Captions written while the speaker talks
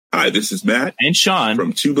Hi, this is Matt and Sean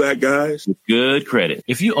from Two Black Guys with Good Credit.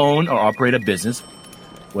 If you own or operate a business,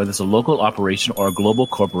 whether it's a local operation or a global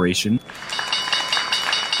corporation,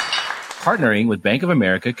 partnering with Bank of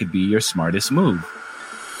America could be your smartest move.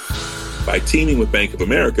 By teaming with Bank of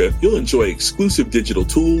America, you'll enjoy exclusive digital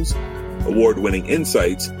tools, award-winning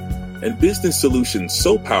insights, and business solutions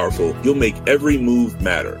so powerful you'll make every move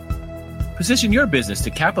matter. Position your business to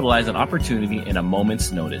capitalize on opportunity in a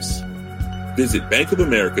moment's notice. Visit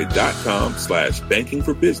bankofamerica.com/banking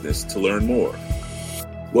for business to learn more.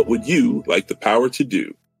 What would you like the power to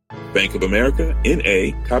do? Bank of America,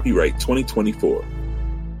 N.A., copyright 2024.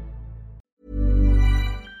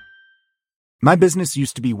 My business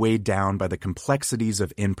used to be weighed down by the complexities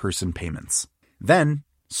of in-person payments. Then,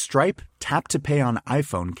 Stripe Tap to Pay on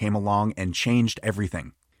iPhone came along and changed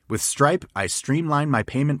everything. With Stripe, I streamlined my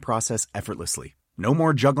payment process effortlessly. No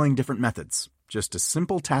more juggling different methods. Just a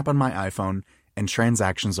simple tap on my iPhone and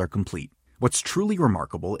transactions are complete. What's truly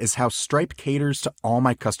remarkable is how Stripe caters to all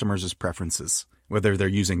my customers' preferences. Whether they're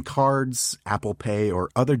using cards, Apple Pay, or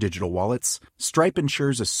other digital wallets, Stripe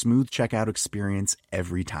ensures a smooth checkout experience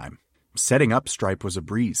every time. Setting up Stripe was a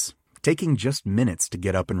breeze, taking just minutes to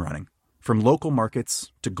get up and running. From local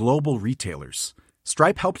markets to global retailers,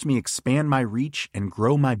 Stripe helped me expand my reach and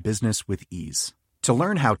grow my business with ease. To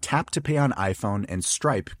learn how Tap to Pay on iPhone and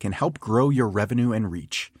Stripe can help grow your revenue and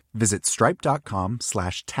reach, visit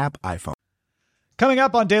stripe.com/tapiphone. Coming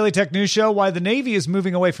up on Daily Tech News Show, why the Navy is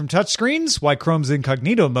moving away from touchscreens, why Chrome's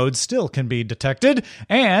incognito mode still can be detected,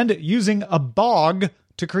 and using a bog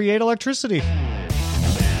to create electricity.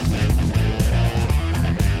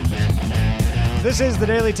 This is the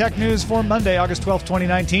Daily Tech News for Monday, August 12th,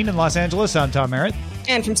 2019 in Los Angeles. I'm Tom Merritt.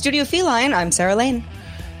 And from Studio Feline, I'm Sarah Lane.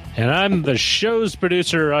 And I'm the show's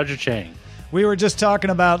producer, Roger Chang. We were just talking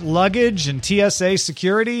about luggage and TSA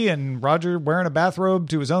security and Roger wearing a bathrobe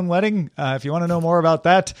to his own wedding. If you want to know more about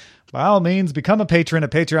that, by all means, become a patron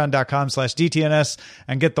at patreon.com/DTNS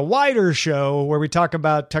and get the wider show where we talk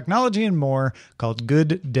about technology and more called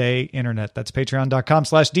Good Day Internet. That's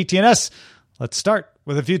patreon.com/DTNS. Let's start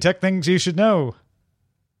with a few tech things you should know.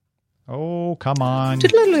 Oh, come on.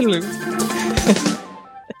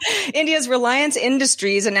 India's Reliance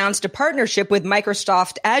Industries announced a partnership with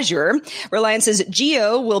Microsoft Azure. Reliance's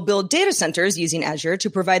Jio will build data centers using Azure to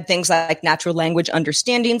provide things like natural language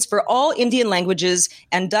understandings for all Indian languages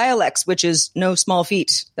and dialects, which is no small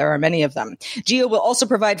feat. There are many of them. Jio will also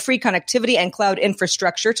provide free connectivity and cloud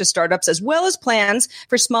infrastructure to startups, as well as plans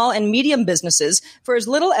for small and medium businesses for as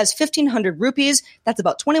little as 1,500 rupees. That's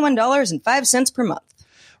about $21.05 per month.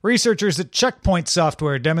 Researchers at Checkpoint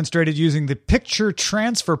Software demonstrated using the picture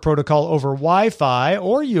transfer protocol over Wi-Fi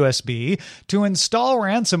or USB to install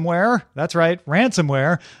ransomware, that's right,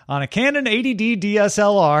 ransomware, on a Canon 80D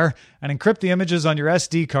DSLR and encrypt the images on your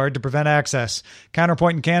SD card to prevent access.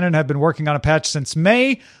 Counterpoint and Canon have been working on a patch since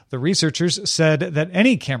May. The researchers said that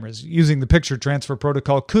any cameras using the picture transfer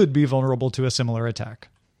protocol could be vulnerable to a similar attack.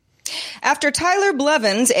 After Tyler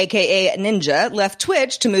Blevins, a.k.a. Ninja, left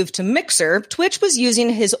Twitch to move to Mixer, Twitch was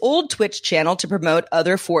using his old Twitch channel to promote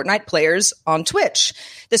other Fortnite players on Twitch.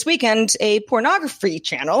 This weekend, a pornography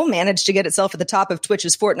channel managed to get itself at the top of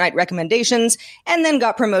Twitch's Fortnite recommendations and then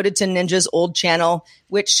got promoted to Ninja's old channel,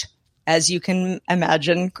 which, as you can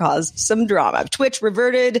imagine, caused some drama. Twitch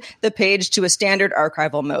reverted the page to a standard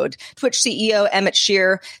archival mode. Twitch CEO Emmett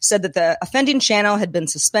Shear said that the offending channel had been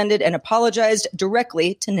suspended and apologized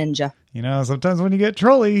directly to Ninja. You know, sometimes when you get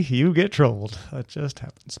trolly, you get trolled. That just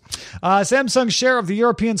happens. Samsung's share of the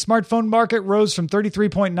European smartphone market rose from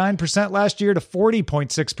 33.9% last year to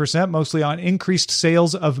 40.6%, mostly on increased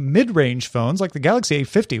sales of mid-range phones like the Galaxy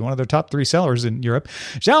A50, one of their top 3 sellers in Europe.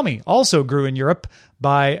 Xiaomi also grew in Europe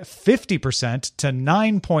by 50% to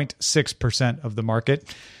 9.6% of the market.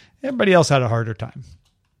 Everybody else had a harder time.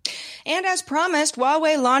 And as promised,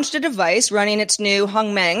 Huawei launched a device running its new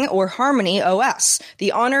Hongmeng or Harmony OS,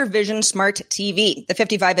 the Honor Vision Smart TV. The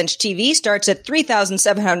 55-inch TV starts at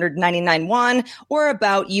 3,799 won, or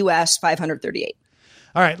about US 538.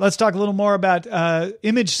 All right, let's talk a little more about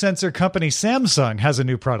image sensor company Samsung has a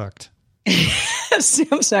new product.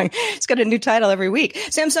 Samsung. It's got a new title every week.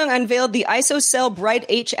 Samsung unveiled the ISOCELL Bright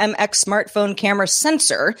HMX smartphone camera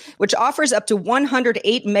sensor, which offers up to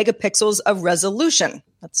 108 megapixels of resolution.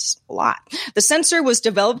 That's a lot. The sensor was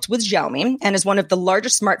developed with Xiaomi and is one of the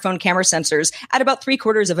largest smartphone camera sensors at about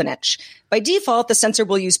 3/4 of an inch. By default, the sensor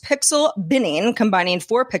will use pixel binning, combining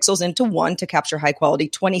 4 pixels into one to capture high-quality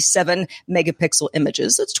 27 megapixel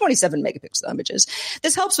images. That's 27 megapixel images.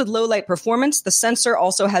 This helps with low-light performance. The sensor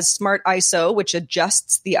also has Smart ISO, which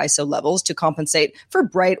adjusts the ISO levels to compensate for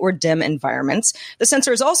bright or dim environments. The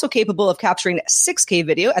sensor is also capable of capturing 6K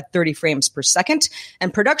video at 30 frames per second,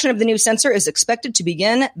 and production of the new sensor is expected to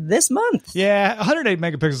begin this month. Yeah, 108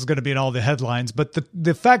 megapixels is going to be in all the headlines, but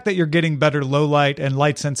the fact that you're getting better low light and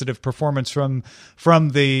light sensitive performance from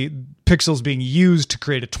the pixels being used to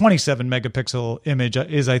create a 27 megapixel image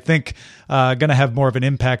is, I think, going to have more of an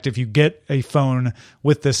impact if you get a phone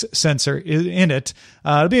with this sensor in it.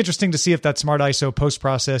 It'll be interesting to see if that Smart ISO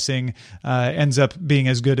post-processing ends up being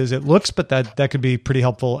as good as it looks, but that could be pretty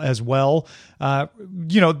helpful as well.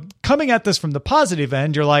 Coming at this from the positive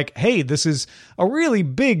end, you're like, hey, this is a really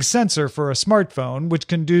big sensor for a smartphone, which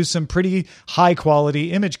can do some pretty high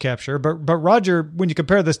quality image capture. But Roger, when you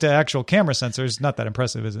compare this to actual camera sensors, not that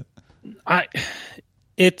impressive, is it?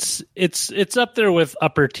 It's up there with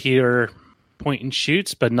upper tier point and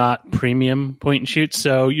shoots, but not premium point and shoots.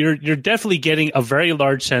 So you're definitely getting a very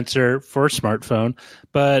large sensor for a smartphone,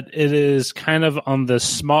 but it is kind of on the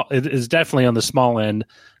small. It is definitely on the small end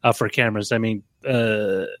for cameras. I mean,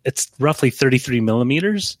 it's roughly 33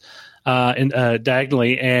 millimeters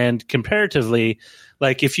diagonally, and comparatively,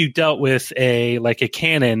 like if you dealt with a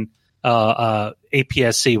Canon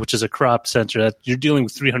APS-C, which is a crop sensor, that you're dealing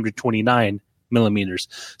with 329 millimeters.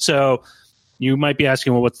 So you might be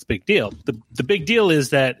asking, well, what's the big deal? The big deal is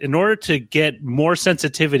that in order to get more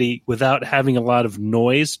sensitivity without having a lot of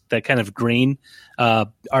noise, that kind of grain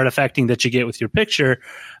artifacting that you get with your picture,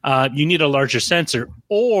 you need a larger sensor,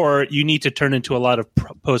 or you need to turn into a lot of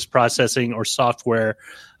post-processing or software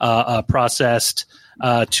processed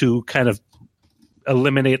to kind of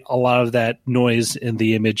eliminate a lot of that noise in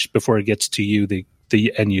the image before it gets to you, the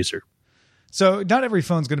end user. So not every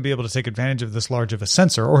phone is going to be able to take advantage of this large of a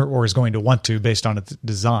sensor, or is going to want to based on its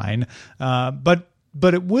design. But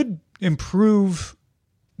it would improve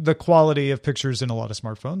the quality of pictures in a lot of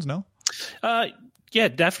smartphones, no? Yeah,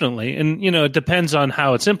 definitely. And, it depends on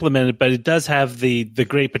how it's implemented, but it does have the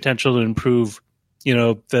great potential to improve,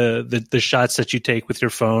 the shots that you take with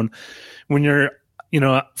your phone when you're,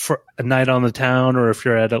 for a night on the town, or if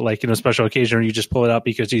you're at a special occasion, or you just pull it out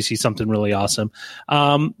because you see something really awesome.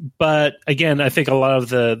 But again, I think a lot of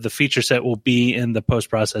the feature set will be in the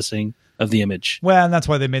post-processing of the image. Well, and that's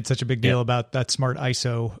why they made such a big deal about that Smart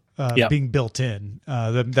ISO being built in.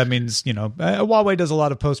 That means, Huawei does a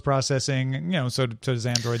lot of post-processing, so does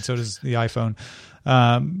Android, so does the iPhone.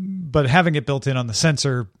 But having it built in on the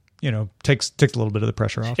sensor, takes a little bit of the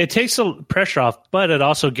pressure off. It takes the pressure off, but it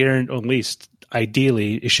also guarantees, at least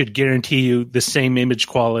ideally, it should guarantee you the same image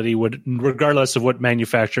quality, regardless of what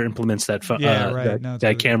manufacturer implements that phone,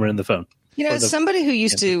 that camera in the phone. Somebody who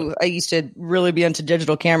I used to really be into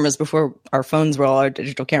digital cameras before our phones were all our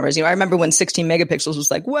digital cameras. I remember when 16 megapixels was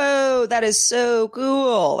like, whoa, that is so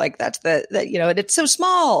cool. Like that's and it's so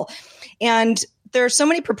small. And there are so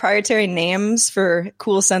many proprietary names for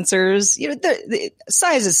cool sensors. The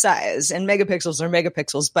size is size and megapixels are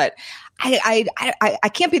megapixels, but I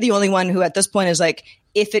can't be the only one who at this point is like,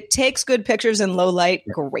 if it takes good pictures in low light,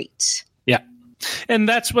 great. Yeah. And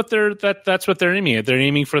that's what they're aiming at. They're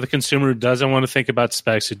aiming for the consumer who doesn't want to think about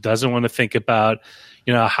specs, who doesn't want to think about,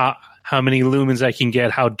 how many lumens I can get,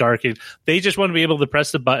 how dark it. They just want to be able to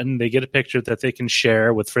press the button. They get a picture that they can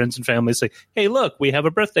share with friends and family. Say, hey, look, we have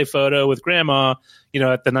a birthday photo with grandma,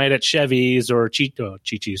 at the night at Chevy's or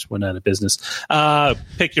Chi-Chi's went out of business.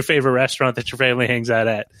 Pick your favorite restaurant that your family hangs out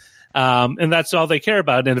at. And that's all they care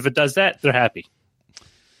about. And if it does that, they're happy.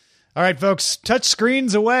 All right, folks, touch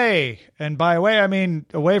screens away. And by away, I mean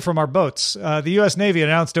away from our boats. The U.S. Navy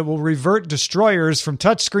announced it will revert destroyers from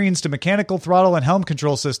touch screens to mechanical throttle and helm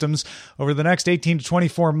control systems over the next 18 to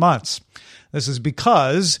 24 months. This is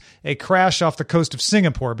because a crash off the coast of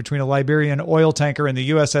Singapore between a Liberian oil tanker and the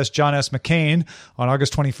USS John S. McCain on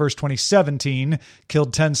August 21st, 2017,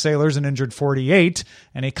 killed 10 sailors and injured 48,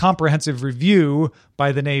 and a comprehensive review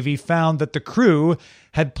by the Navy found that the crew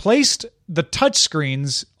had placed the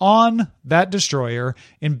touchscreens on that destroyer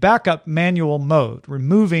in backup manual mode,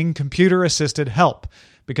 removing computer-assisted help,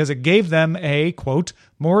 because it gave them a, quote,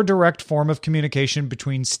 more direct form of communication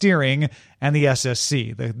between steering and the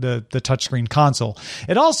SSC, the touchscreen console.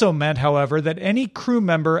 It also meant, however, that any crew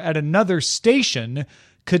member at another station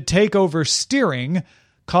could take over steering,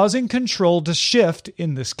 causing control to shift,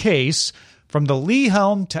 in this case, from the lee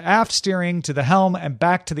helm to aft steering to the helm and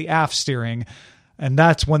back to the aft steering. And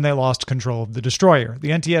that's when they lost control of the destroyer.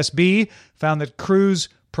 The NTSB found that crews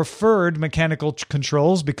preferred mechanical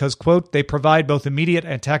controls because, quote, they provide both immediate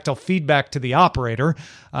and tactile feedback to the operator,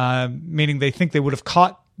 meaning they think they would have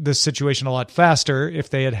caught this situation a lot faster if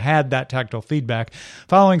they had had that tactile feedback.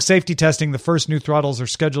 Following safety testing, the first new throttles are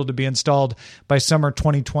scheduled to be installed by summer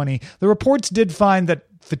 2020. The reports did find that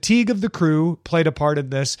fatigue of the crew played a part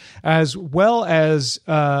in this, as well as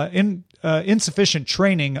insufficient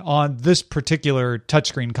training on this particular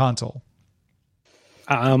touchscreen console.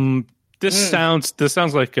 This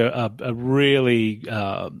sounds like a really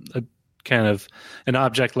a kind of an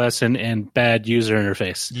object lesson and bad user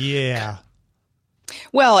interface. Yeah.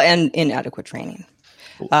 Well, and inadequate training.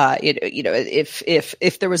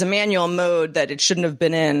 If there was a manual mode that it shouldn't have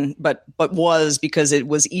been in, but was because it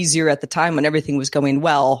was easier at the time when everything was going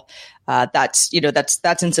well, that's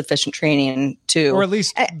insufficient training too. Or at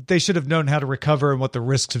least they should have known how to recover and what the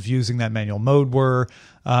risks of using that manual mode were.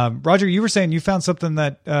 Roger, you were saying you found something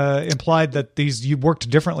that implied that you worked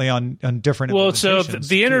differently on different. Well, so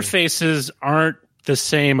the interfaces aren't the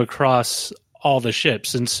same across all the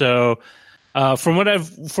ships, and so. From what I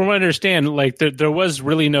understand, like there was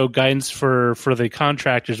really no guidance for the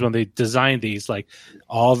contractors when they designed these. Like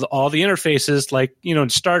all the interfaces, like in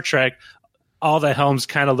Star Trek, all the helms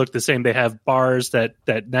kind of look the same. They have bars that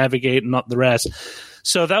navigate and not the rest.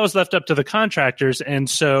 So that was left up to the contractors, and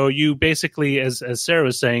so you basically, as Sarah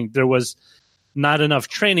was saying, there was not enough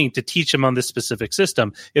training to teach them on this specific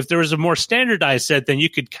system. If there was a more standardized set, then you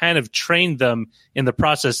could kind of train them in the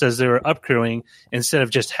process as they were upcrewing instead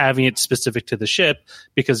of just having it specific to the ship,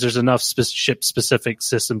 because there's enough ship-specific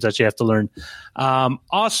systems that you have to learn.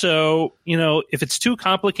 Also, if it's too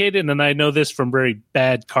complicated, and I know this from very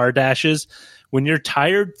bad car dashes, when you're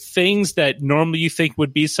tired, things that normally you think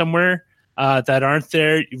would be somewhere that aren't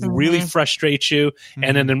there really frustrate you,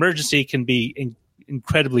 and an emergency can be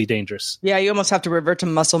incredibly dangerous. Yeah, you almost have to revert to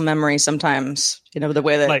muscle memory sometimes. The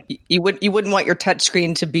way that you wouldn't want your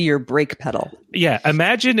touchscreen to be your brake pedal. Yeah,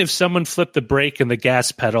 imagine if someone flipped the brake and the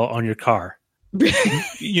gas pedal on your car.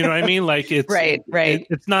 You know what I mean? Like it's right.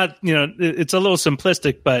 It's not. It's a little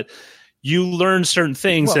simplistic, but you learn certain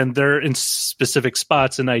things, and they're in specific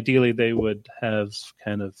spots, and ideally they would have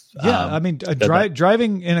kind of. Yeah,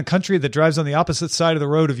 driving in a country that drives on the opposite side of the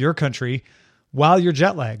road of your country while you're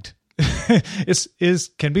jet lagged.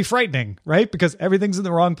 Can be frightening, right? Because everything's in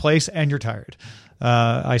the wrong place and you're tired.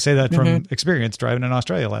 I say that from experience driving in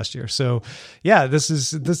Australia last year. So yeah, this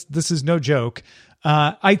is no joke.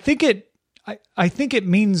 I think it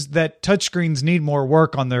means that touchscreens need more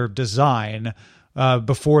work on their design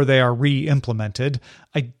before they are re-implemented.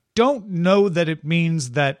 I don't know that it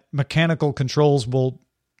means that mechanical controls will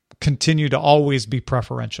continue to always be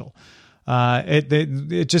preferential.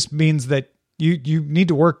 It just means that you need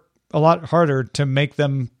to work a lot harder to make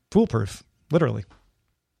them foolproof, literally.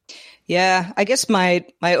 Yeah, I guess my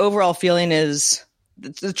overall feeling is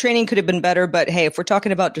the training could have been better, but hey, if we're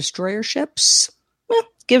talking about destroyer ships, well,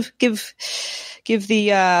 give them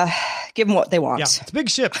what they want. Yeah, it's a big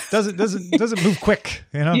ship. Doesn't move quick,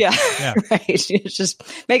 Yeah. Right. It's just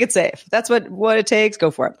make it safe. That's what it takes.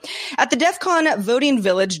 Go for it. At the DEF CON Voting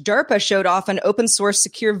Village, DARPA showed off an open source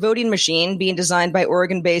secure voting machine being designed by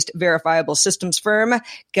Oregon-based verifiable systems firm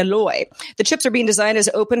Galloy. The chips are being designed as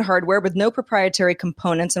open hardware with no proprietary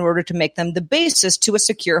components in order to make them the basis to a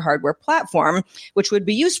secure hardware platform, which would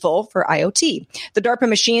be useful for IoT. The DARPA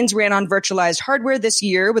machines ran on virtualized hardware this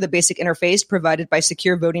year with a basic interface provided by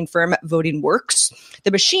secure voting firm VotingWorks.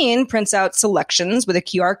 The machine prints out selections with a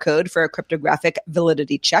QR code for a cryptographic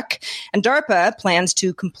validity check, and DARPA plans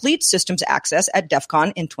to complete systems access at DEF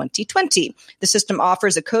CON in 2020. The system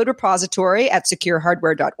offers a code repository at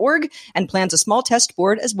securehardware.org and plans a small test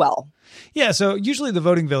board as well. Yeah, so usually the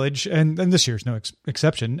Voting Village, and this year's no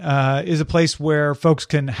exception, is a place where folks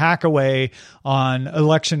can hack away on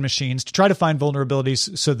election machines to try to find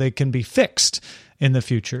vulnerabilities so they can be fixed in the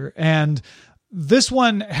future. And this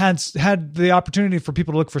one had the opportunity for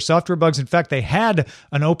people to look for software bugs. In fact, they had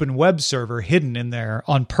an open web server hidden in there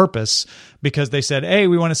on purpose because they said, hey,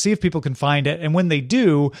 we want to see if people can find it. And when they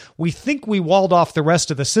do, we think we walled off the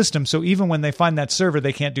rest of the system. So even when they find that server,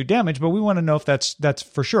 they can't do damage, but we want to know if that's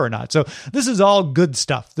for sure or not. So this is all good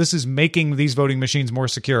stuff. This is making these voting machines more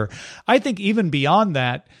secure. I think even beyond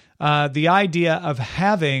that, the idea of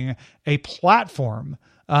having a platform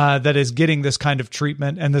that is getting this kind of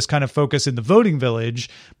treatment and this kind of focus in the Voting Village,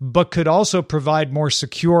 but could also provide more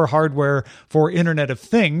secure hardware for Internet of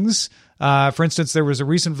Things. For instance, there was a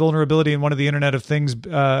recent vulnerability in one of the Internet of Things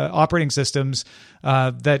operating systems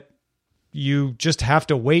that you just have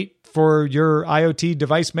to wait for your IoT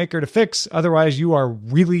device maker to fix. Otherwise, you are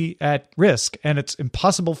really at risk, and it's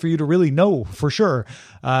impossible for you to really know for sure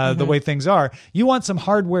the way things are. You want some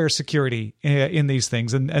hardware security in these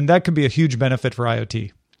things, and that could be a huge benefit for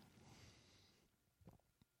IoT.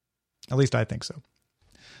 At least I think so.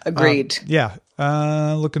 Agreed.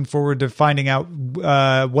 Looking forward to finding out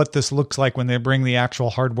what this looks like when they bring the actual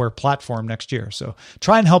hardware platform next year. So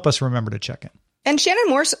try and help us remember to check in. And Shannon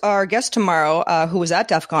Morse, our guest tomorrow, who was at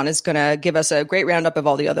DEF CON, is going to give us a great roundup of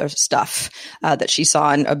all the other stuff that she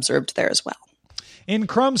saw and observed there as well. In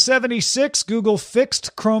Chrome 76, Google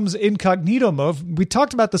fixed Chrome's incognito mode. We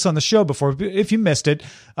talked about this on the show before. If you missed it,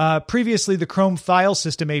 previously the Chrome file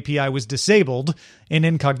system API was disabled in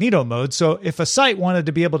incognito mode. So if a site wanted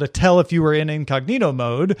to be able to tell if you were in incognito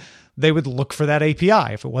mode, they would look for that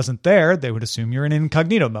API. If it wasn't there, they would assume you're in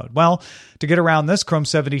incognito mode. Well, to get around this, Chrome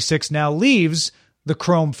 76 now leaves the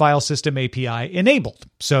Chrome file system API enabled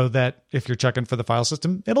so that if you're checking for the file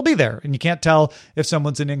system, it'll be there. And you can't tell if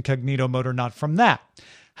someone's in incognito mode or not from that.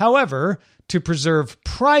 However, to preserve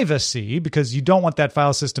privacy, because you don't want that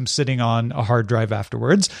file system sitting on a hard drive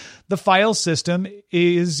afterwards, the file system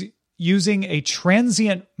is using a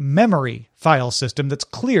transient memory file system that's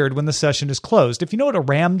cleared when the session is closed. If you know what a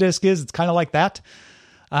RAM disk is, it's kind of like that.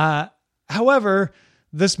 However,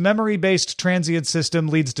 this memory-based transient system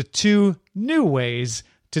leads to two new ways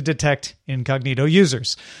to detect incognito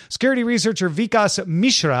users. Security researcher Vikas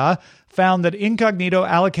Mishra found that incognito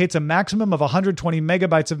allocates a maximum of 120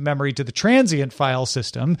 megabytes of memory to the transient file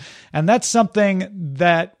system, and that's something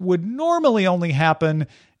that would normally only happen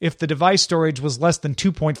if the device storage was less than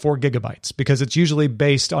 2.4 gigabytes, because it's usually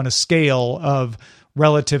based on a scale of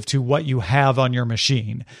relative to what you have on your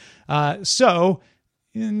machine. So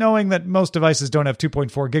knowing that most devices don't have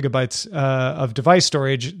 2.4 gigabytes of device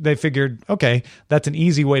storage, they figured, okay, that's an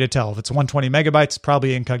easy way to tell. If it's 120 megabytes,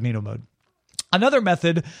 probably incognito mode. Another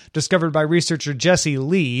method discovered by researcher Jesse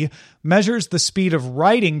Lee measures the speed of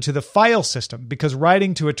writing to the file system, because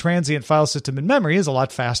writing to a transient file system in memory is a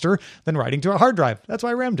lot faster than writing to a hard drive. That's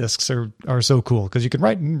why RAM disks are so cool, because you can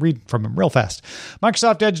write and read from them real fast.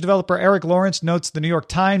 Microsoft Edge developer Eric Lawrence notes the New York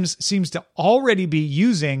Times seems to already be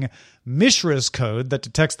using Mishra's code that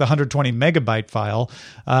detects the 120 megabyte file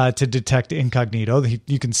to detect incognito.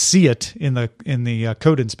 You can see it in the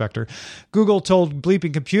code inspector. Google told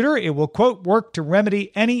Bleeping Computer it will, quote, work to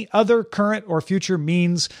remedy any other current or future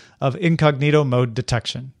means of incognito mode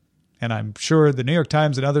detection. And I'm sure the New York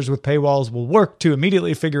Times and others with paywalls will work to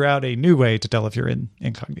immediately figure out a new way to tell if you're in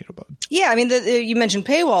incognito mode. Yeah, I mean, you mentioned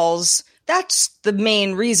paywalls. That's the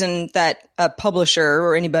main reason that a publisher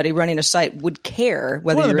or anybody running a site would care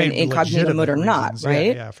whether you're in incognito mode or not,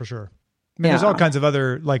 right? Yeah, for sure. I mean, there's all kinds of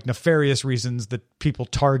other like nefarious reasons that people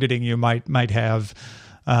targeting you might have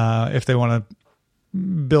if they want to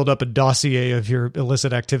build up a dossier of your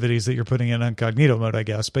illicit activities that you're putting in incognito mode, I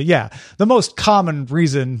guess. But yeah, the most common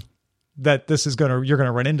reason that you're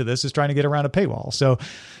gonna run into this is trying to get around a paywall. So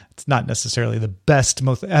it's not necessarily the best,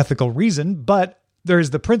 most ethical reason, but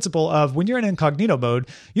there's the principle of when you're in incognito mode,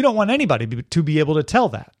 you don't want anybody to be able to tell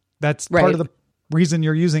that. That's part of the reason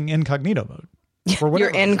you're using incognito mode.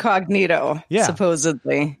 You're incognito,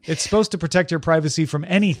 supposedly. It's supposed to protect your privacy from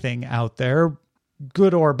anything out there,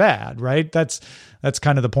 good or bad, right? That's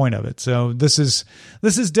kind of the point of it. So this is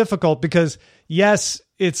difficult because, yes,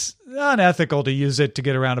 it's unethical to use it to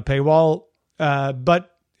get around a paywall, but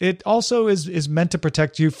it also is meant to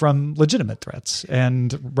protect you from legitimate threats.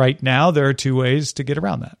 And right now, there are two ways to get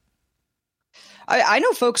around that. I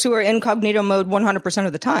know folks who are incognito mode 100%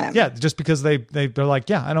 of the time. Yeah, just because they're like,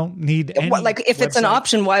 yeah, I don't need any. Like, if it's an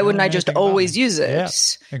option, why wouldn't I just always use it? Yeah,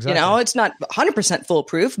 exactly. You know, it's not 100%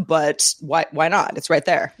 foolproof, but why not? It's right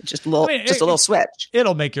there. It's just a little switch.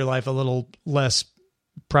 It'll make your life a little less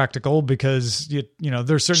practical because you know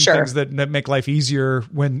there's certain things that make life easier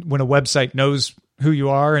when a website knows who you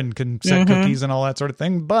are and can set cookies and all that sort of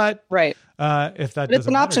thing. But if that, it's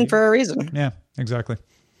an option for a reason. Yeah, exactly.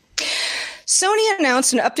 Sony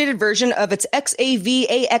announced an updated version of its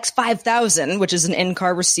XAV-AX5000, which is an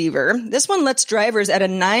in-car receiver. This one lets drivers at a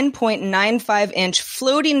 9.95-inch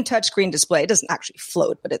floating touchscreen display. It doesn't actually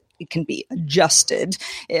float, but it can be adjusted.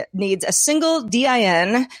 It needs a single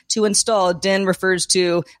DIN to install. DIN refers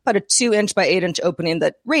to about a 2-inch by 8-inch opening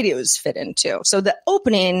that radios fit into. So the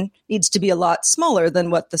opening needs to be a lot smaller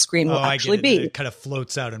than what the screen will actually be. It kind of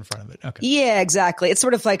floats out in front of it. Okay. Yeah, exactly. It's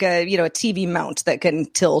sort of like a TV mount that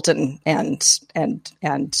can tilt and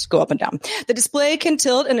and go up and down. The display can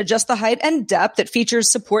tilt and adjust the height and depth. It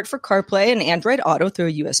features support for CarPlay and Android Auto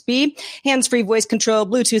through USB, hands-free voice control,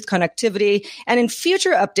 Bluetooth connectivity, and in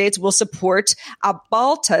future updates will support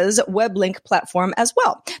Abalta's WebLink platform as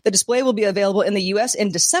well. The display will be available in the US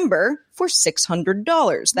in December for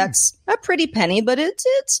 $600. That's a pretty penny, but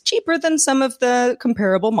it's cheaper than some of the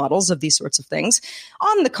comparable models of these sorts of things.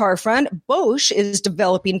 On the car front, Bosch is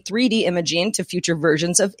developing 3D imaging to future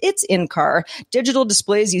versions of its in-car digital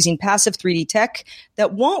displays using passive 3D tech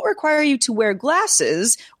that won't require you to wear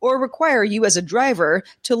glasses or require you as a driver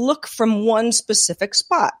to look from one specific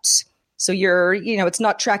spot. So it's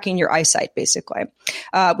not tracking your eyesight, basically,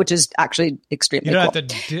 which is actually extremely cool. You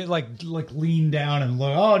don't have to like lean down and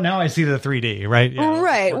look. Oh, now I see the 3D, right? Yeah.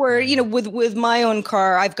 Right. Where with my own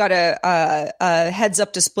car, I've got a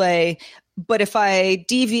heads-up display. But if I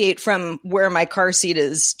deviate from where my car seat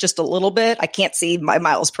is just a little bit, I can't see my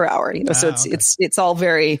miles per hour. So it's all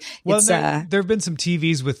very well. There have been some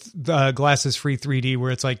TVs with glasses-free 3D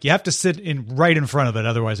where it's like you have to sit right in front of it,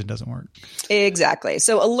 otherwise it doesn't work. Exactly.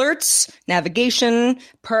 So alerts, navigation,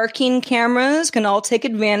 parking cameras can all take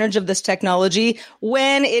advantage of this technology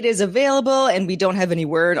when it is available, and we don't have any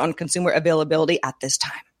word on consumer availability at this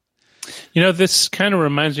time. This kind of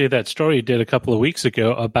reminds me of that story you did a couple of weeks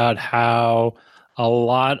ago about how a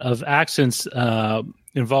lot of accidents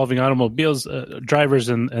involving automobiles, drivers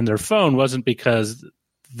and their phone wasn't because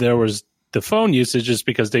there was the phone usage, just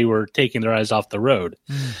because they were taking their eyes off the road.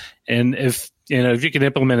 And if you can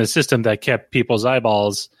implement a system that kept people's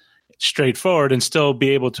eyeballs straight forward and still be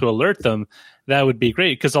able to alert them, that would be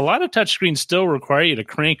great, because a lot of touchscreens still require you to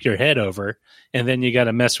crank your head over, and then you got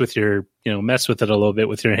to mess with it a little bit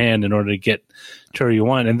with your hand in order to get to where you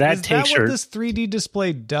want. And that takes what this 3D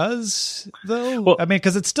display does, though? Well, I mean,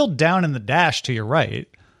 because it's still down in the dash to your right.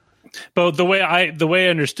 But the way I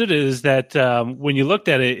understood it is that when you looked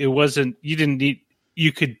at it, it wasn't. You didn't need.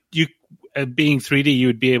 You being 3D, you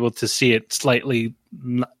would be able to see it slightly.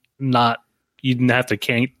 Not. You didn't have to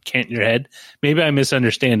cant your head. Maybe I'm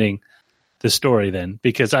misunderstanding the story then,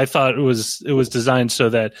 because I thought it was designed so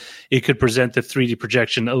that it could present the 3D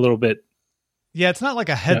projection a little bit. Yeah, it's not like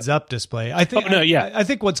a heads-up display. I think. I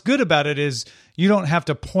think what's good about it is you don't have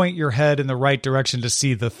to point your head in the right direction to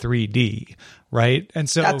see the 3D, right? And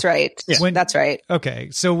so that's right. That's right. Okay,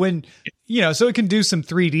 so when so it can do some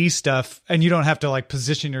 3D stuff, and you don't have to like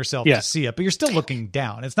position yourself to see it, but you're still looking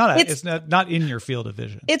down. It's not in your field of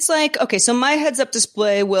vision. It's like, okay, so my heads-up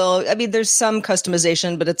display there's some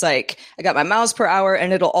customization, but it's like I got my miles per hour,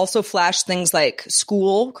 and it'll also flash things like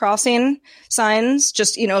school crossing signs.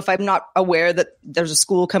 Just if I'm not aware that there's a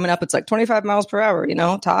school coming up, it's like 25 miles per hour,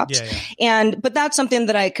 tops. But that's something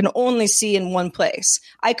that I can only see in one place.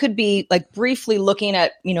 I could be like briefly looking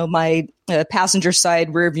at, my passenger side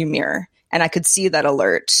rearview mirror, and I could see that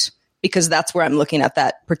alert because that's where I'm looking at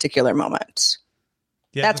that particular moment.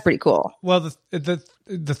 Yeah, that's pretty cool. Well, the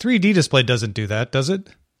 3D display doesn't do that, does it?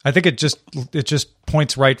 I think it just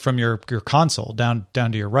points right from your console down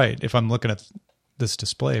to your right if I'm looking at this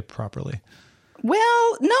display properly.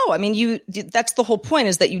 Well, no. I mean, that's the whole point,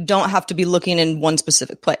 is that you don't have to be looking in one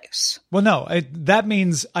specific place. Well, no. That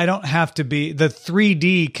means I don't have to be the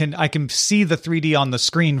 3D I can see the 3D on the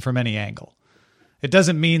screen from any angle. It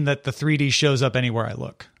doesn't mean that the 3D shows up anywhere I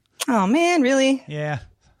look. Oh man, really? Yeah.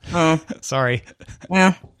 Oh, sorry.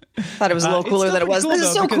 Yeah. Thought it was a little cooler than it was. Cool, this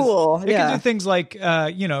is so cool. It can do things like,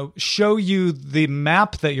 show you the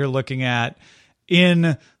map that you're looking at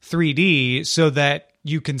in 3D so that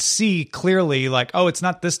you can see clearly, like, oh, it's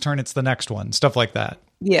not this turn, it's the next one. Stuff like that.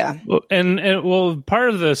 Yeah. Well, and part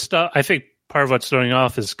of the stuff, I think part of what's throwing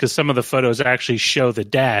off is because some of the photos actually show the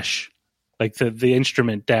dash, like the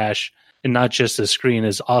instrument dash, and not just the screen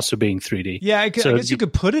is also being 3D. Yeah, I guess you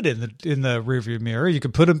could put it in the rearview mirror. You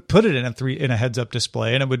could put it in a heads-up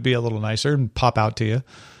display, and it would be a little nicer and pop out to you.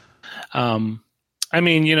 I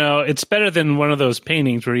mean, it's better than one of those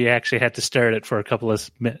paintings where you actually had to stare at it for a couple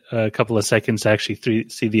of seconds to actually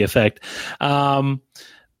see the effect.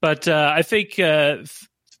 But I think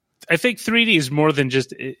 3D is more than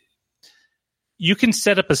just. You can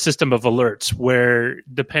set up a system of alerts where,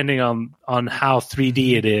 depending on how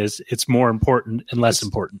 3D it is, it's more important and less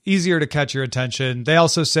important. Easier to catch your attention. They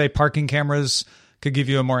also say parking cameras could give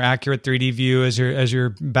you a more accurate 3D view as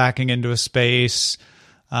you're backing into a space,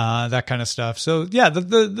 that kind of stuff. So yeah,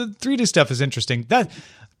 the 3D stuff is interesting. That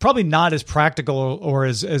probably not as practical or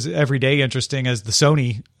as everyday interesting as the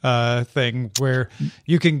Sony thing, where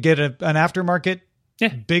you can get an aftermarket. Yeah,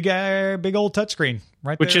 big old touchscreen,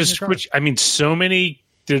 right? Which I mean, so many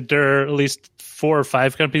there are at least 4 or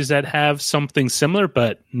 5 companies that have something similar,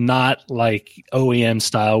 but not like OEM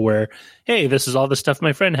style where, hey, this is all the stuff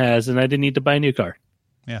my friend has and I didn't need to buy a new car.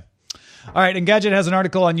 Yeah. All right. Engadget has an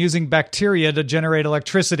article on using bacteria to generate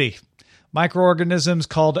electricity. Microorganisms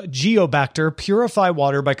called Geobacter purify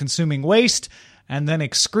water by consuming waste and then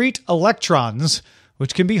excrete electrons,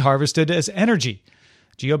 which can be harvested as energy.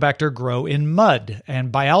 Geobacter grow in mud,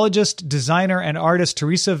 and biologist, designer, and artist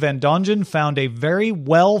Teresa Van Dongen found a very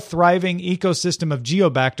well-thriving ecosystem of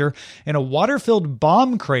Geobacter in a water-filled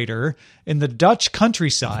bomb crater in the Dutch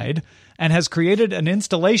countryside and has created an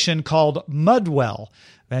installation called Mudwell.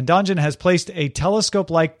 Van Dongen has placed a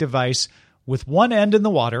telescope-like device with one end in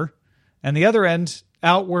the water and the other end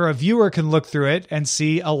out where a viewer can look through it and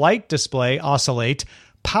see a light display oscillate,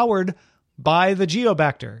 powered by the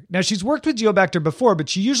Geobacter. Now, she's worked with Geobacter before, but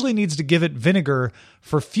she usually needs to give it vinegar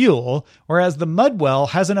for fuel, whereas the Mudwell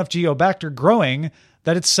has enough Geobacter growing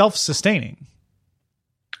that it's self-sustaining.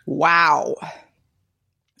 Wow.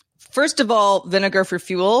 First of all, vinegar for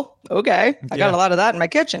fuel. Okay. I got a lot of that in my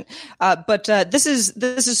kitchen. But this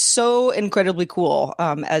is so incredibly cool,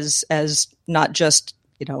 as not just,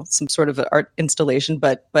 some sort of art installation,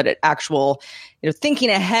 but an actual, thinking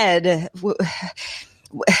ahead.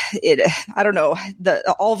 I don't know,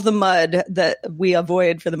 all of the mud that we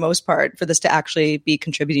avoid for the most part, for this to actually be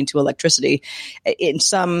contributing to electricity in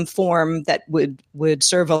some form that would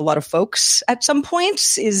serve a lot of folks at some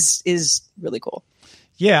point is really cool.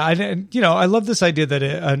 Yeah, I love this idea that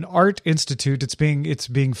an art institute, it's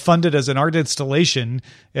being funded as an art installation,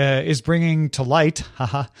 is bringing to light,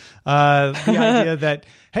 the idea that,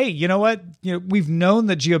 hey, you know what? We've known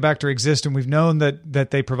that Geobacter exists and we've known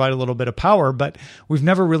that they provide a little bit of power, but we've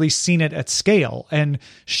never really seen it at scale. And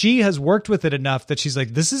she has worked with it enough that she's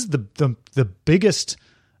like, this is the biggest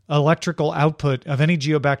electrical output of any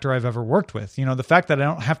Geobacter I've ever worked with. The fact that I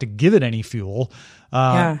don't have to give it any fuel,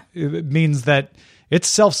 it means that it's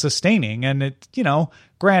self-sustaining. And it,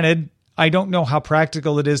 granted, I don't know how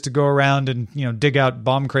practical it is to go around and, dig out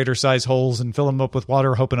bomb crater size holes and fill them up with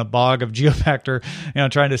water, hoping a bog of Geobacter,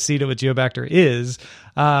 trying to see to what Geobacter is.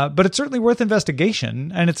 But it's certainly worth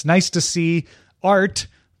investigation. And it's nice to see art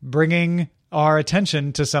bringing our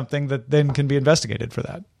attention to something that then can be investigated for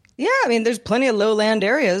that. Yeah, I mean, there's plenty of lowland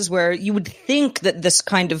areas where you would think that this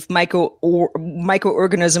kind of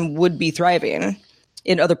microorganism would be thriving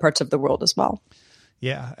in other parts of the world as well.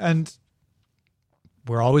 Yeah, and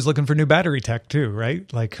we're always looking for new battery tech too,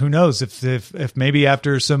 right? Like, who knows if maybe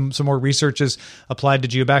after some more research is applied to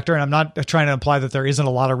Geobacter, and I'm not trying to imply that there isn't a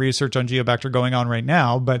lot of research on Geobacter going on right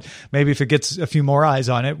now, but maybe if it gets a few more eyes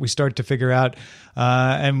on it, we start to figure out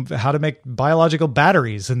and how to make biological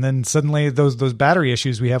batteries, and then suddenly those battery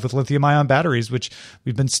issues we have with lithium-ion batteries, which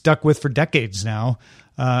we've been stuck with for decades now,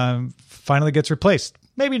 finally gets replaced.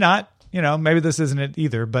 Maybe not. Maybe this isn't it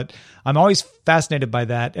either, but I'm always fascinated by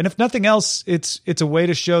that. And if nothing else, it's a way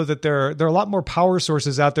to show that there are a lot more power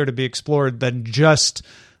sources out there to be explored than just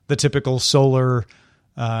the typical solar,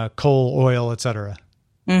 coal, oil, etc.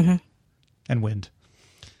 Mm-hmm. And wind.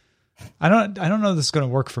 I don't know if this is going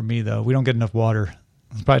to work for me though. We don't get enough water.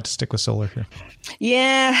 I'll probably have to stick with solar here.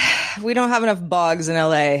 Yeah, we don't have enough bogs in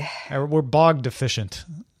LA. We're bog deficient.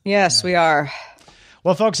 Yes, we are.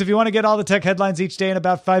 Well, folks, if you want to get all the tech headlines each day in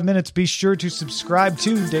about 5 minutes, be sure to subscribe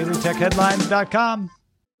to dailytechheadlines.com.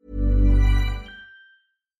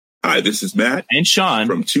 Hi, this is Matt and Sean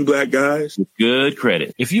from Two Black Guys with Good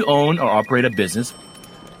Credit. If you own or operate a business,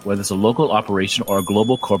 whether it's a local operation or a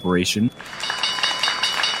global corporation,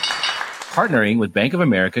 partnering with Bank of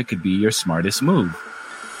America could be your smartest move.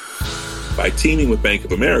 By teaming with Bank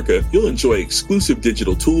of America, you'll enjoy exclusive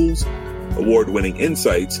digital tools, award-winning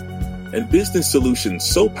insights, and business solutions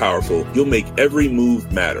so powerful, you'll make every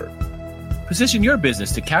move matter. Position your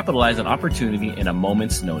business to capitalize on opportunity in a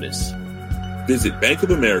moment's notice. Visit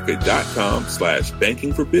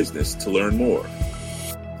bankofamerica.com/banking for business to learn more.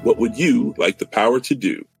 What would you like the power to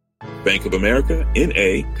do? Bank of America,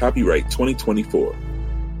 N.A., copyright 2024.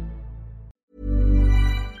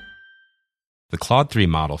 The Claude 3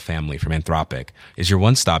 model family from Anthropic is your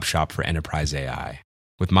one-stop shop for enterprise AI.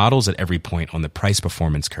 With models at every point on the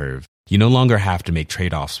price-performance curve, you no longer have to make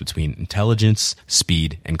trade-offs between intelligence,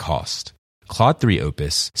 speed, and cost. Claude 3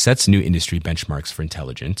 Opus sets new industry benchmarks for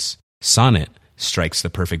intelligence. Sonnet strikes the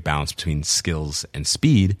perfect balance between skills and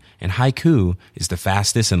speed. And Haiku is the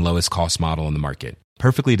fastest and lowest cost model in the market,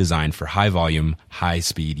 perfectly designed for high-volume,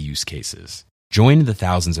 high-speed use cases. Join the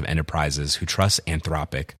thousands of enterprises who trust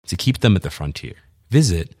Anthropic to keep them at the frontier.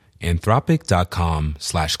 Visit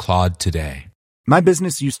anthropic.com/Claude today. My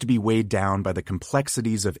business used to be weighed down by the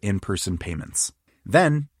complexities of in-person payments.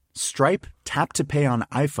 Then, Stripe Tap to Pay on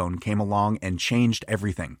iPhone came along and changed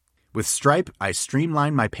everything. With Stripe, I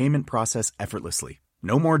streamlined my payment process effortlessly.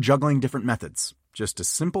 No more juggling different methods. Just a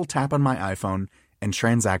simple tap on my iPhone and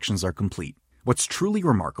transactions are complete. What's truly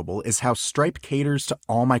remarkable is how Stripe caters to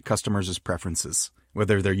all my customers' preferences.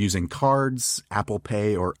 Whether they're using cards, Apple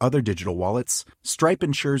Pay, or other digital wallets, Stripe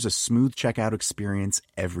ensures a smooth checkout experience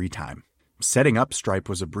every time. Setting up Stripe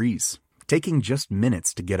was a breeze, taking just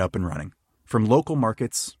minutes to get up and running. From local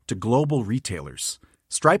markets to global retailers,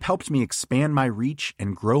 Stripe helped me expand my reach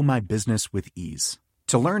and grow my business with ease.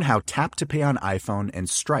 To learn how Tap to Pay on iPhone and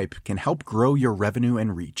Stripe can help grow your revenue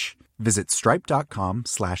and reach, visit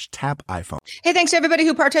stripe.com/tapiphone. Hey, thanks to everybody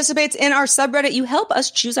who participates in our subreddit. You help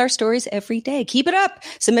us choose our stories every day. Keep it up.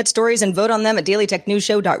 Submit stories and vote on them at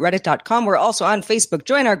dailytechnewsshow.reddit.com. We're also on Facebook.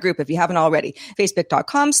 Join our group if you haven't already.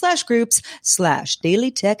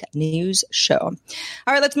 Facebook.com/groups/dailytechnewsshow. All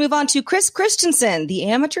right, let's move on to Chris Christensen. The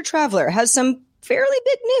amateur traveler has some fairly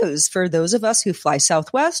big news for those of us who fly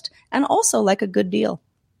Southwest and also like a good deal.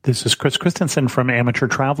 This is Chris Christensen from Amateur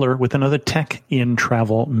Traveler with another Tech in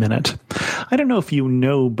Travel Minute. I don't know if you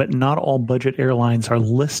know, but not all budget airlines are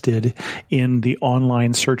listed in the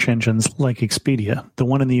online search engines like Expedia. The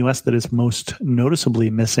one in the U.S. that is most noticeably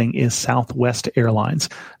missing is Southwest Airlines.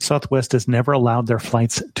 Southwest has never allowed their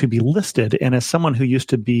flights to be listed. And as someone who used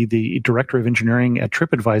to be the director of engineering at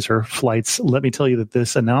TripAdvisor Flights, let me tell you that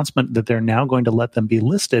this announcement that they're now going to let them be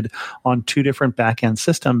listed on two different back-end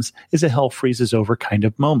systems is a hell freezes over kind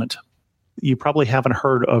of moment. You probably haven't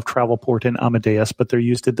heard of Travelport and Amadeus, but they're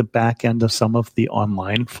used at the back end of some of the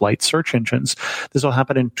online flight search engines. This will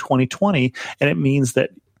happen in 2020, and it means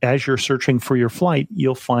that as you're searching for your flight,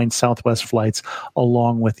 you'll find Southwest flights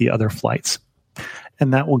along with the other flights.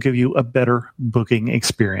 And that will give you a better booking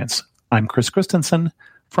experience. I'm Chris Christensen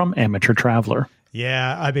from Amateur Traveler.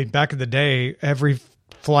 Yeah, I mean, back in the day, every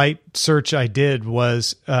flight search I did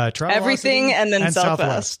was Travelocity everything and then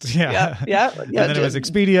Southwest. Yeah. Yeah. And then it was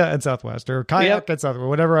Expedia and Southwest, or Kayak and Southwest,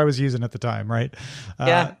 whatever I was using at the time, right?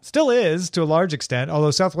 Still is to a large extent,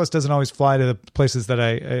 although Southwest doesn't always fly to the places that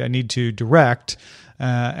I need to direct.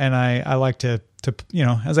 And I like to,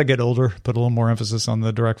 as I get older, put a little more emphasis on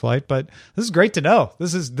the direct flight. But this is great to know.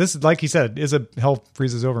 This is like you said, is a hell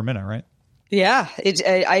freezes over minute, right? Yeah,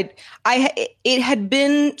 it had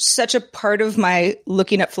been such a part of my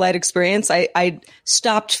looking at flight experience. I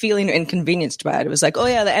stopped feeling inconvenienced by it. It was like, oh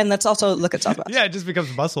yeah, and let's also look at Southwest. Yeah, it just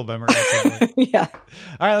becomes muscle memory. Yeah.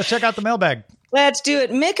 All right, let's check out the mailbag. Let's do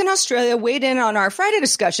it. Mick in Australia weighed in on our Friday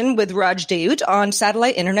discussion with Raj Dayut on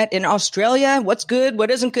satellite internet in Australia. What's good?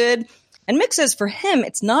 What isn't good? And Mick says for him,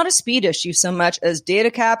 it's not a speed issue so much as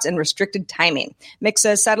data caps and restricted timing. Mick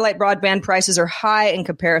says satellite broadband prices are high in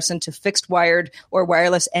comparison to fixed wired or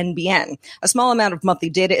wireless NBN. A small amount of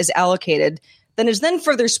monthly data is allocated, then is then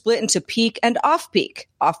further split into peak and off-peak.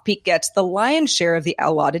 Off-peak gets the lion's share of the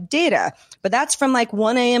allotted data, but that's from like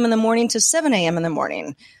 1 a.m. in the morning to 7 a.m. in the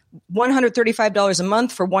morning. $135 a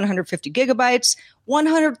month for 150 gigabytes.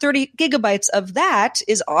 130 gigabytes of that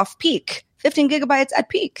is off-peak. 15 gigabytes at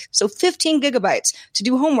peak. So 15 gigabytes to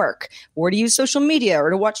do homework or to use social media or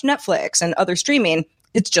to watch Netflix and other streaming.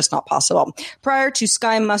 It's just not possible. Prior to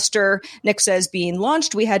Sky Muster, Nick says, being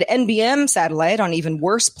launched, we had NBM satellite on even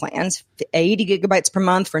worse plans, 80 gigabytes per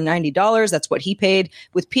month for $90. That's what he paid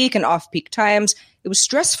with peak and off-peak times. It was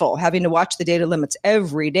stressful having to watch the data limits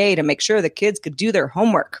every day to make sure the kids could do their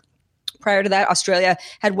homework. Prior to that, Australia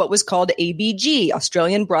had what was called ABG,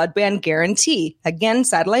 Australian Broadband Guarantee, again,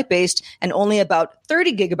 satellite-based, and only about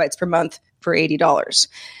 30 gigabytes per month for $80.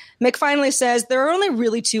 Mick finally says there are only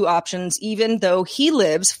really two options, even though he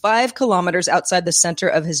lives 5 kilometers outside the center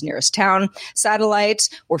of his nearest town. Satellite,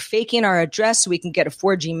 or faking our address so we can get a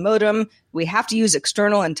 4G modem. We have to use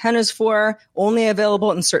external antennas for, only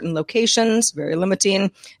available in certain locations, very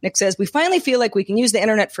limiting. Nick says, we finally feel like we can use the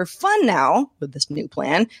internet for fun now with this new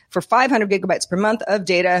plan for 500 gigabytes per month of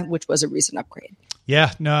data, which was a recent upgrade.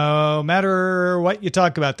 Yeah, no matter what you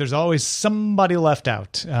talk about, there's always somebody left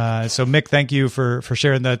out. So, Mick, thank you for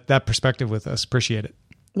sharing that perspective with us. Appreciate it.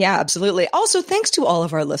 Yeah, absolutely. Also, thanks to all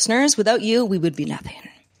of our listeners. Without you, we would be nothing.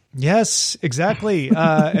 Yes, exactly.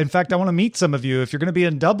 In fact, I want to meet some of you. If you're going to be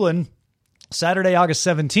in Dublin, Saturday, August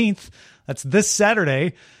 17th, that's this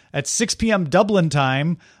Saturday, at 6 p.m. Dublin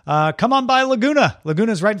time. Come on by Laguna.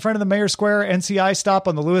 Laguna's right in front of the Mayor Square NCI stop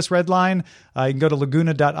on the Lewis Red Line. You can go to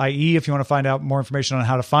laguna.ie if you want to find out more information on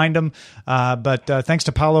how to find them. But thanks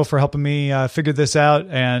to Paolo for helping me figure this out.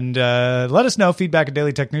 And let us know, feedback at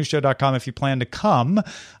dailytechnewsshow.com if you plan to come,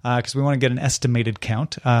 because we want to get an estimated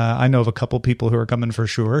count. I know of a couple people who are coming for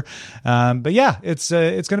sure. But yeah, it's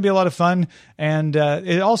going to be a lot of fun. And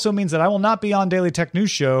it also means that I will not be on Daily Tech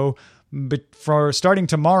News Show but for starting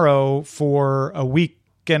tomorrow for a week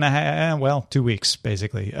and a half, 2 weeks,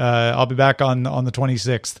 basically. I'll be back on the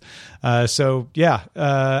 26th. So yeah,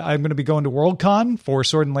 I'm going to be going to Worldcon for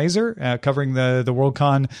Sword and Laser, covering the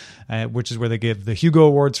Worldcon, which is where they give the Hugo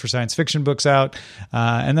Awards for science fiction books out.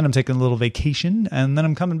 And then I'm taking a little vacation, and then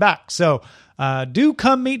I'm coming back. So do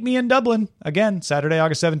come meet me in Dublin again, Saturday,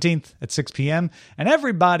 August 17th at 6 p.m. And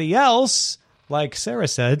everybody else, like Sarah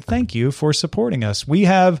said, thank you for supporting us. We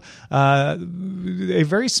have a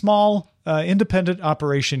very small independent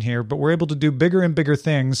operation here, but we're able to do bigger and bigger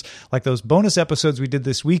things, like those bonus episodes we did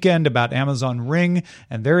this weekend about Amazon Ring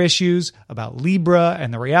and their issues, about Libra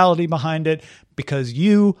and the reality behind it, because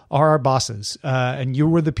you are our bosses, and you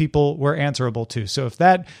were the people we're answerable to. So if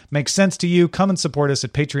that makes sense to you, come and support us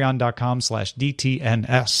at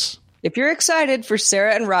patreon.com/DTNS. If you're excited for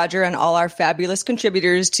Sarah and Roger and all our fabulous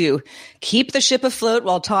contributors to keep the ship afloat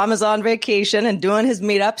while Tom is on vacation and doing his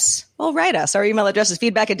meetups, well, write us. Our email address is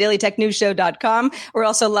feedback@dailytechnewsshow.com. We're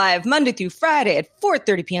also live Monday through Friday at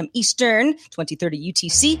 4:30 p.m. Eastern, 2030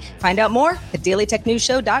 UTC. Find out more at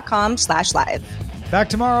dailytechnewsshow.com/live. Back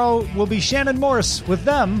tomorrow will be Shannon Morse with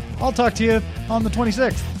them. I'll talk to you on the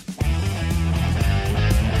 26th.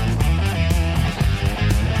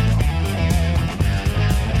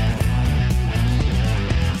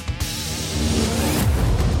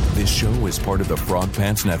 This show is part of the Frog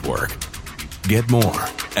Pants Network. Get more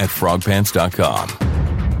at frogpants.com.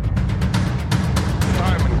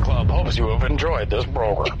 Diamond Club hopes you have enjoyed this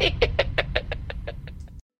program.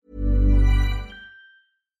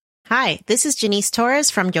 Hi, this is Janice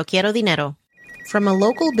Torres from Yo Quiero Dinero. From a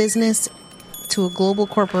local business to a global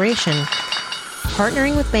corporation,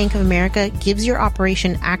 partnering with Bank of America gives your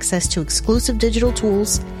operation access to exclusive digital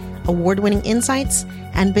tools, award-winning insights,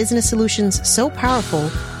 and business solutions so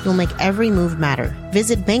powerful, you'll make every move matter.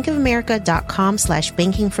 Visit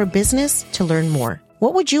bankofamerica.com/banking for business to learn more.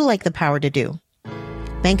 What would you like the power to do?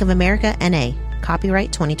 Bank of America, N.A.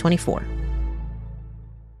 Copyright 2024.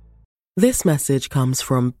 This message comes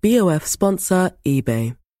from BOF sponsor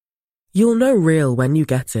eBay. You'll know real when you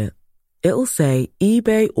get it. It'll say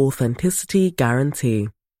eBay Authenticity Guarantee.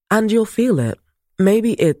 And you'll feel it.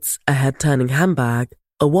 Maybe it's a head-turning handbag,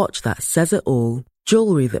 a watch that says it all,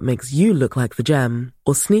 jewelry that makes you look like the gem,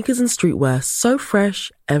 or sneakers and streetwear so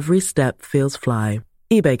fresh every step feels fly.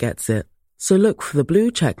 eBay gets it. So look for the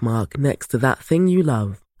blue check mark next to that thing you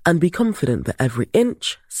love, and be confident that every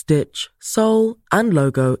inch, stitch, sole, and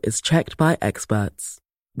logo is checked by experts.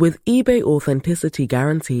 With eBay Authenticity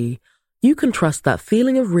Guarantee, you can trust that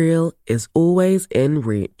feeling of real is always in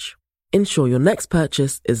reach. Ensure your next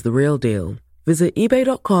purchase is the real deal. Visit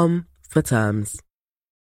ebay.com for terms.